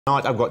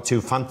Tonight I've got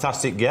two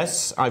fantastic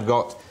guests. I've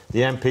got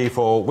the MP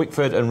for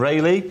Wickford and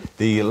Rayleigh,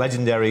 the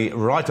legendary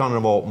Right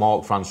Honourable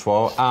Mark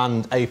Francois,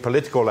 and a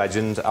political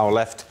legend. Our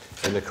left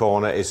in the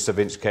corner is Sir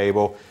Vince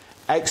Cable,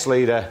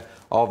 ex-leader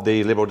of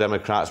the Liberal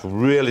Democrats.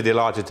 Really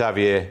delighted to have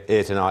you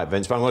here tonight,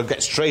 Vince. But I'm going to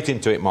get straight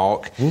into it,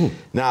 Mark.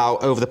 Now,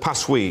 over the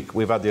past week,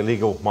 we've had the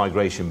illegal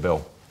migration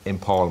bill in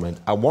Parliament,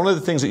 and one of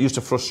the things that used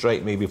to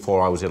frustrate me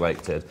before I was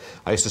elected,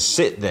 I used to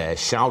sit there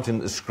shouting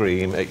at the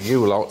screen at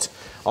you lot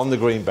on the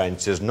green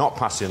benches, not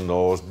passing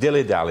laws,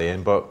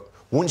 dilly-dallying, but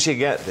once you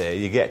get there,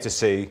 you get to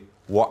see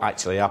what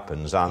actually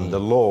happens. And the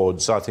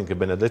Lords, I think, have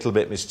been a little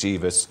bit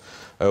mischievous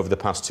over the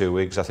past 2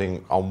 weeks. I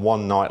think on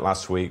one night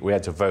last week, we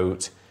had to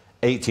vote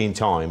 18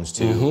 times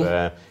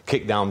to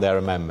kick down their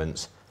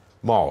amendments.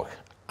 Mark,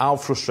 how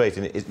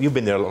frustrating is it? You've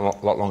been there a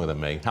lot longer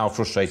than me. How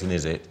frustrating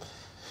is it?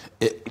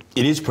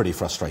 It is pretty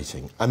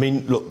frustrating. I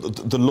mean,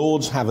 look, the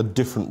Lords have a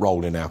different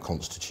role in our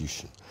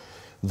constitution.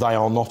 They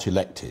are not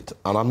elected,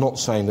 and I'm not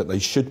saying that they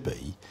should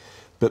be,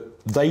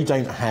 but they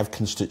don't have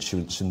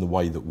constituents in the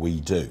way that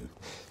we do.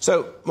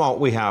 So, Mark,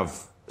 we have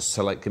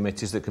select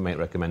committees that can make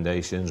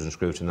recommendations and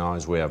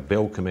scrutinise. We have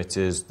bill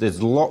committees.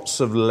 There's lots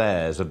of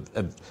layers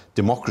of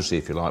democracy,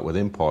 if you like,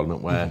 within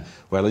Parliament where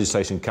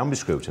legislation can be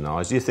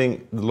scrutinised. Do you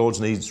think the Lords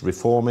needs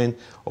reforming,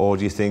 or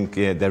do you think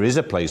there is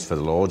a place for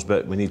the Lords,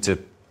 but we need to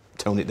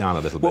tone it down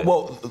a little bit?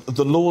 Well,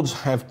 the Lords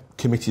have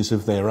committees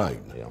of their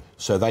own,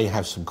 so they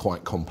have some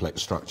quite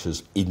complex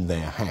structures in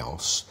their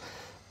House.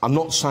 I'm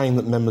not saying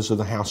that members of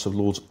the House of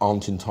Lords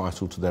aren't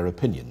entitled to their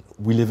opinion.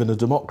 We live in a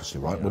democracy,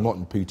 right? We're not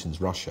in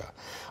Putin's Russia.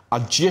 I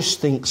just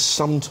think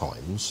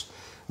sometimes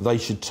they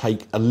should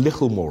take a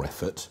little more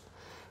effort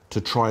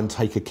to try and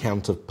take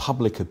account of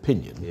public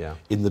opinion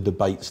in the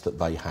debates that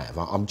they have.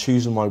 I'm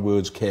choosing my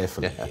words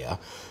carefully here.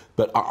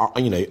 But,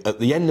 you know, at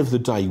the end of the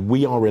day,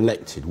 we are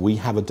elected. We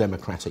have a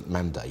democratic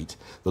mandate.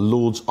 The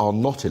Lords are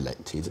not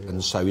elected.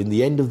 And so, in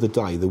the end of the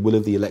day, the will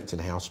of the elected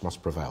House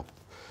must prevail.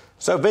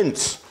 So,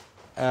 Vince,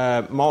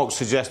 Mark's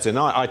suggesting,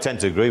 I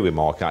tend to agree with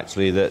Mark,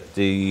 actually, that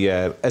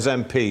as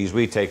MPs,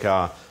 we take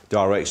our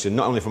direction,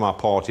 not only from our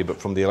party, but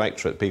from the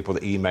electorate, people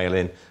that email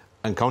in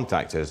and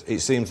contact us. It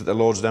seems that the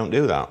Lords don't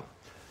do that.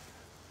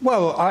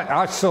 Well,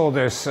 I saw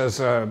this as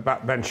a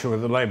backbencher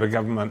with the Labour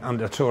government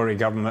and a Tory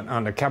government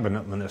and a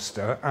cabinet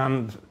minister,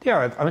 and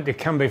yeah, I mean, it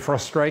can be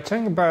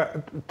frustrating,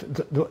 but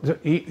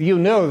you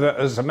know that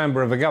as a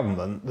member of a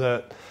government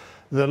that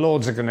the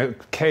Lords are going to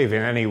cave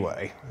in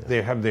anyway.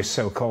 They have this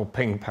so-called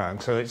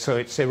ping-pong, so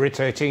it's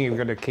irritating. You've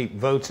got to keep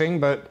voting,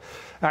 but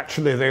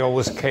actually they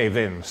always cave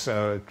in,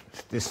 so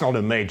it's not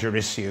a major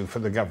issue for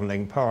the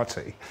governing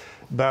party.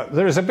 But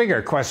there is a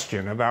bigger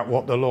question about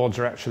what the Lords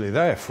are actually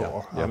there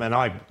for. I mean,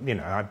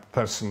 I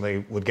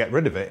personally would get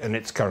rid of it in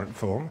its current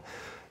form.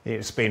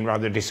 It's been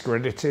rather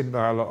discredited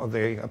by a lot of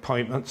the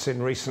appointments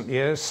in recent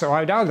years. So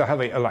I'd either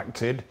have it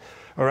elected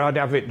or I'd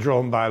have it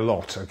drawn by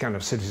lot, a kind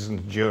of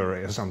citizen's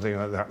jury or something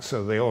like that,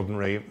 so the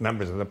ordinary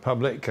members of the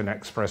public can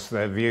express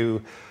their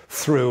view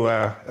through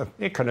a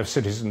kind of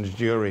citizen's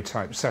jury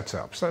type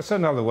setup. So that's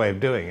another way of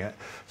doing it.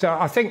 So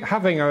I think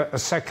having a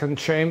second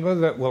chamber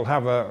that will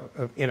have a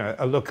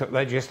look at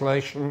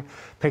legislation,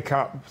 pick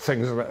up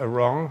things that are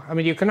wrong. I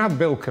mean, you can have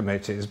bill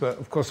committees, but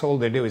of course all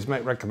they do is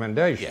make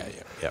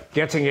recommendations.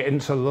 Getting it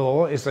into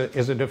law is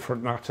a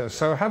different matter.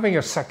 So having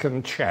a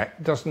second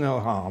check does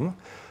no harm,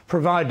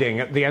 providing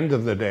at the end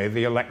of the day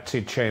the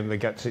elected chamber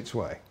gets its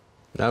way.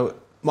 Now,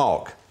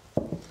 Mark,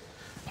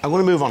 I'm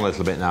going to move on a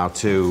little bit now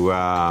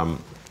to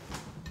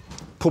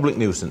public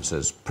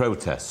nuisances,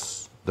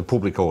 protests, the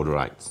Public Order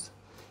Act.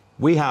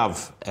 We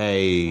have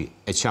a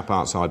chap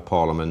outside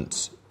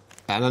Parliament,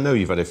 and I know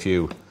you've had a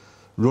few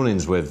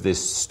run-ins with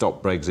this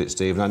Stop Brexit,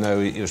 Steve, and I know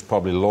he was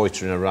probably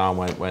loitering around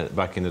when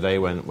back in the day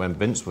when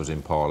Vince was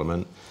in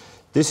Parliament.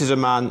 This is a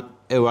man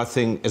who I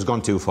think has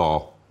gone too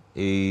far.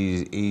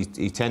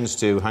 He tends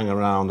to hang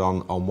around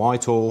on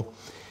Whitehall.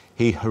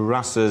 He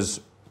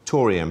harasses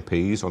Tory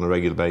MPs on a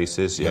regular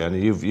basis. And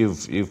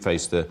you've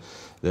faced the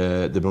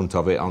brunt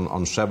of it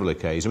on several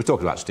occasions. We're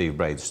talking about Steve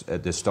Bray,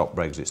 the Stop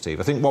Brexit, Steve.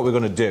 I think what we're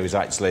going to do is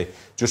actually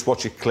just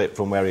watch a clip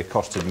from where he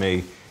accosted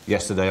me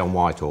yesterday on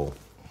Whitehall.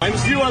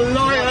 You are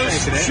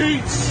liars,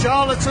 cheats,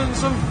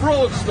 charlatans and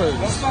fraudsters.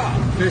 What's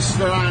that?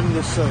 Mr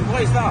Anderson.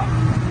 What is that?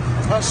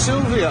 That's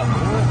Sylvia.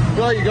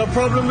 Right, you got a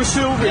problem with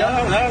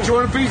Sylvia? No. Do you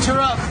want to beat her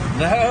up?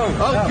 No.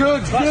 Oh,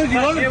 good. You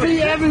want to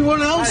beat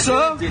everyone else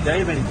up?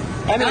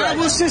 Anyway.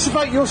 What's this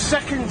about your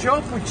second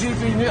job with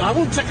GBNews? I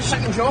won't take a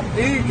second job.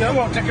 Here you go. I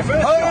won't take a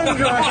first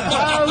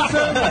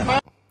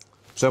job.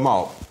 So,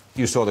 Mark,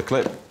 you saw the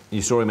clip.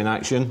 You saw him in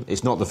action.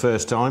 It's not the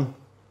first time.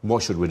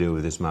 What should we do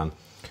with this man?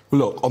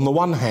 Well, look, on the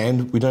one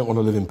hand, we don't want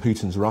to live in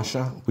Putin's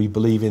Russia. We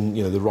believe in,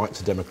 the right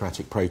to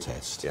democratic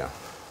protest.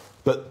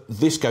 But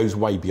this goes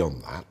way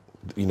beyond that.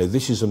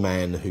 This is a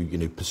man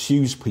who,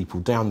 pursues people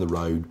down the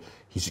road.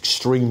 He's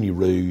extremely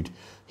rude.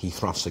 He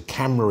thrusts a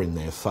camera in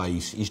their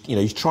face.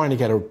 He's trying to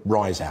get a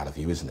rise out of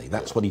you, isn't he?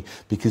 That's what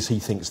because he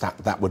thinks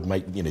that would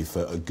make,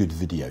 for a good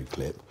video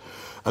clip.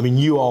 I mean,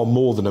 you are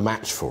more than a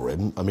match for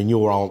him. I mean,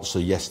 your answer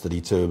yesterday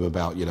to him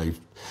about,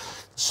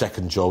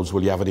 second jobs,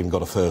 well, you haven't even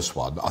got a first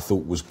one, I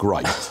thought was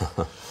great.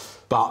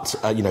 But,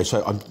 you know,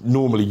 so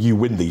normally you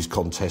win these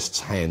contests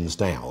hands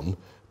down,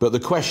 but the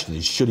question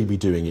is, should he be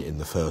doing it in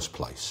the first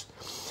place?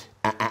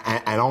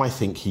 And I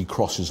think he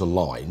crosses a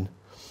line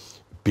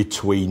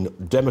between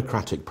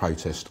democratic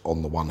protest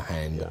on the one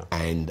hand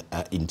and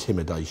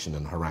intimidation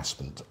and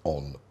harassment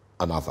on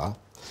another.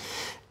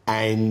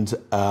 And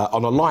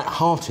on a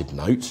light-hearted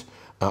note,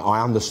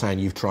 I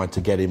understand you've tried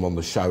to get him on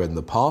the show in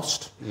the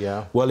past.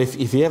 Yeah. Well, if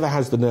he ever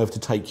has the nerve to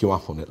take you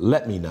up on it,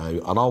 let me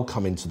know, and I'll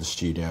come into the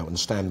studio and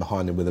stand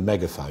behind him with a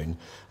megaphone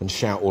and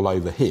shout all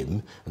over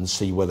him and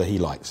see whether he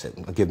likes it.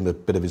 I'll give him a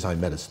bit of his own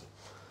medicine.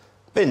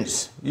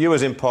 Vince, you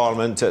was in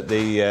Parliament at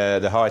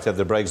the height of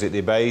the Brexit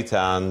debate,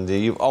 and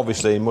you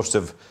obviously must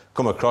have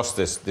come across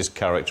this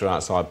character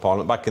outside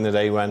Parliament back in the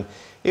day when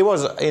he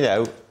was, you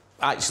know,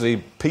 actually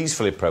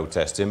peacefully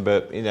protesting,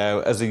 but, you know,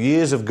 as the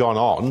years have gone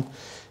on,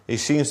 he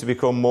seems to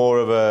become more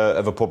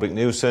of a public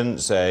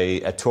nuisance,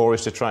 a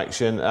tourist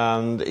attraction,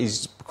 and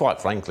he's,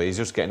 quite frankly, he's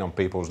just getting on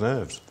people's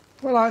nerves.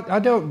 Well, I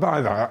don't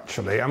buy that,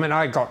 actually. I mean,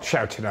 I got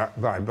shouted at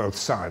by both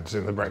sides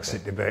in the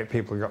Brexit debate.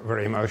 People got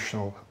very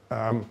emotional.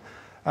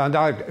 And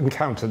I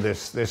encountered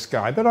this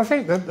guy. But I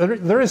think that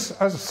there is,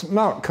 as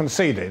Mark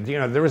conceded, you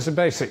know, there is a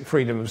basic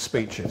freedom of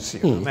speech issue.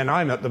 I mean,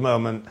 I'm at the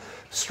moment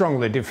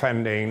strongly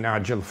defending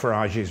Nigel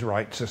Farage's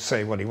right to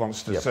say what he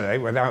wants to say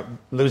without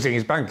losing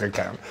his bank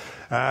account.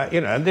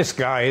 You know, this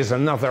guy is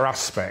another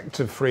aspect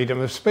of freedom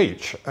of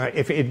speech.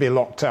 If he'd be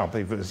locked up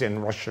if it was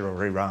in Russia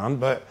or Iran,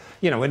 but,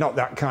 you know, we're not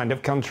that kind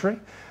of country.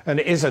 And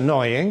it is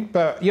annoying,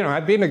 but, you know,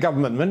 I've been a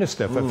government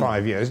minister for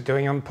 5 years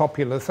doing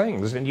unpopular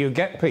things, and you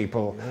get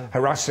people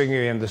harassing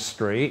you in the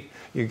street,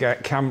 you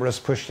get cameras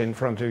pushed in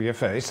front of your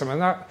face. I mean,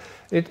 that,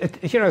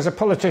 you know, as a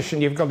politician,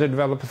 you've got to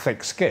develop a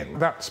thick skin.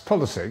 That's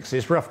politics,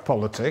 it's rough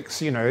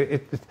politics. You know,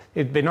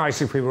 it'd be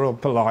nice if we were all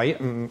polite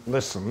and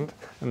listened,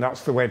 and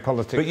that's the way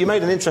politics... But you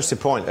made an interesting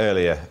point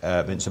earlier,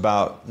 Vince,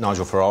 about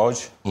Nigel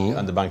Farage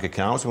and the bank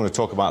accounts. I'm going to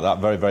talk about that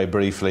very, very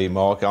briefly,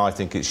 Mark. I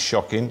think it's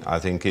shocking. I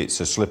think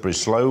it's a slippery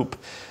slope.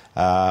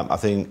 I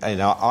think, you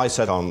know, I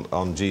said on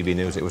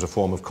GBNews it was a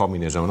form of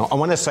communism. And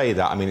when I say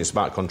that, I mean it's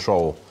about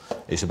control.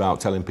 It's about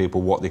telling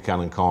people what they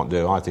can and can't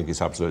do. I think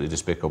it's absolutely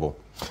despicable.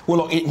 Well,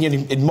 look,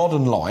 in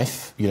modern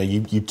life, you know,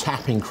 you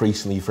tap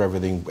increasingly for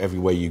everything,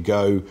 everywhere you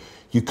go.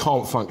 You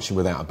can't function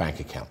without a bank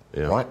account,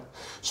 right?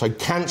 So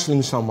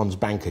cancelling someone's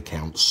bank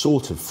account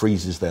sort of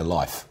freezes their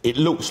life. It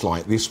looks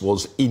like this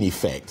was, in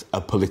effect,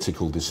 a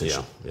political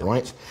decision,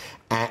 right?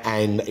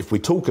 And if we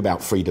talk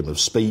about freedom of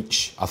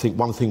speech, I think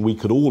one thing we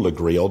could all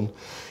agree on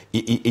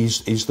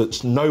is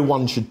that no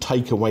one should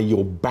take away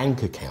your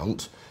bank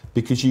account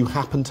because you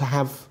happen to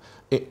have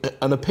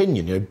an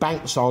opinion. You know,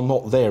 banks are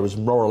not there as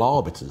moral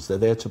arbiters. They're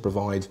there to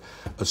provide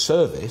a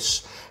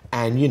service.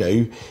 And, you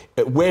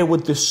know, where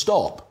would this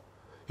stop?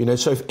 You know,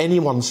 so if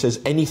anyone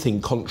says anything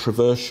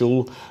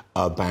controversial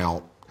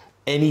about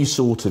any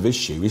sort of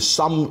issue, is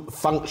some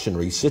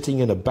functionary sitting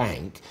in a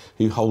bank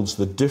who holds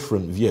the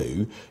different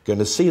view going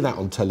to see that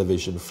on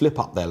television, flip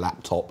up their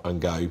laptop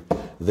and go,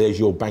 there's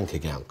your bank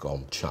account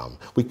gone, chum?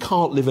 We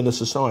can't live in a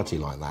society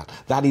like that.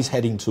 That is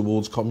heading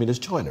towards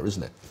communist China,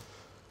 isn't it?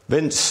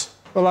 Vince?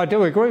 Well, I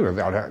do agree with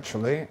that,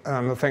 actually.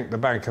 I think the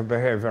bank have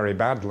behaved very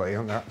badly,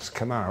 and that's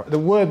come out. The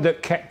word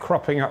that kept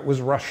cropping up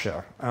was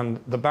Russia, and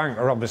the bank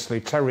are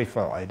obviously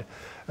terrified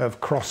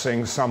of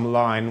crossing some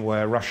line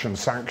where Russian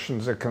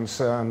sanctions are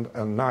concerned,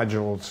 and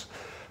Nigel's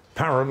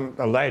apparent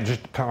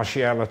alleged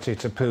partiality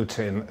to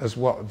Putin as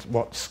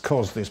what's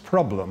caused this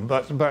problem.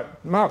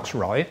 But Mark's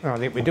right. I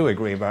think we do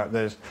agree about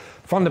this.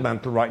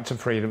 Fundamental right to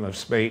freedom of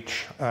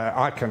speech.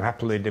 I can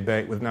happily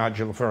debate with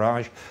Nigel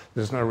Farage.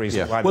 There's no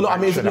reason why. Well, I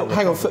mean,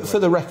 hang on. For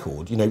the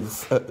record, you know,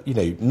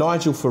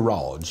 Nigel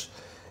Farage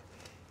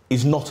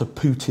is not a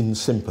Putin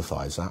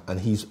sympathiser, and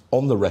he's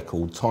on the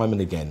record time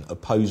and again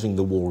opposing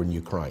the war in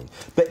Ukraine.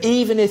 But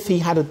even if he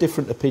had a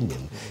different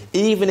opinion,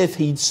 even if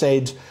he'd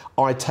said,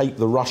 I take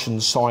the Russian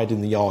side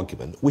in the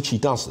argument, which he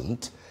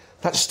doesn't,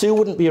 that still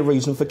wouldn't be a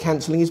reason for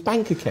cancelling his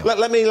bank account.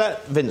 Let me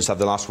let Vince have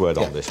the last word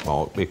on this,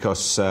 Mark,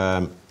 because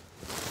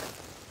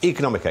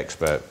economic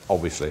expert,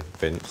 obviously,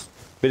 Vince,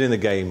 been in the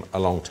game a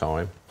long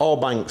time. Are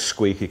banks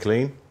squeaky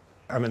clean?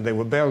 I mean, they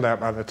were bailed out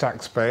by the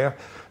taxpayer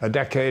a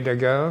decade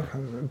ago.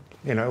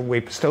 You know,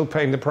 we're still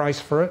paying the price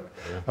for it.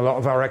 A lot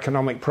of our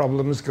economic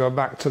problems go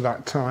back to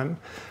that time.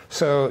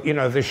 So, you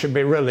know, there should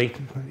be really,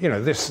 you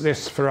know, this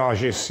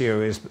Farage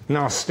issue is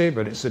nasty,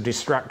 but it's a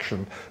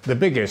distraction. The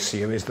big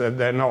issue is that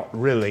they're not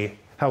really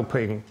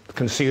helping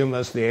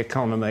consumers, the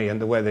economy,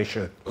 and the way they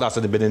should. That's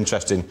been an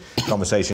interesting conversation.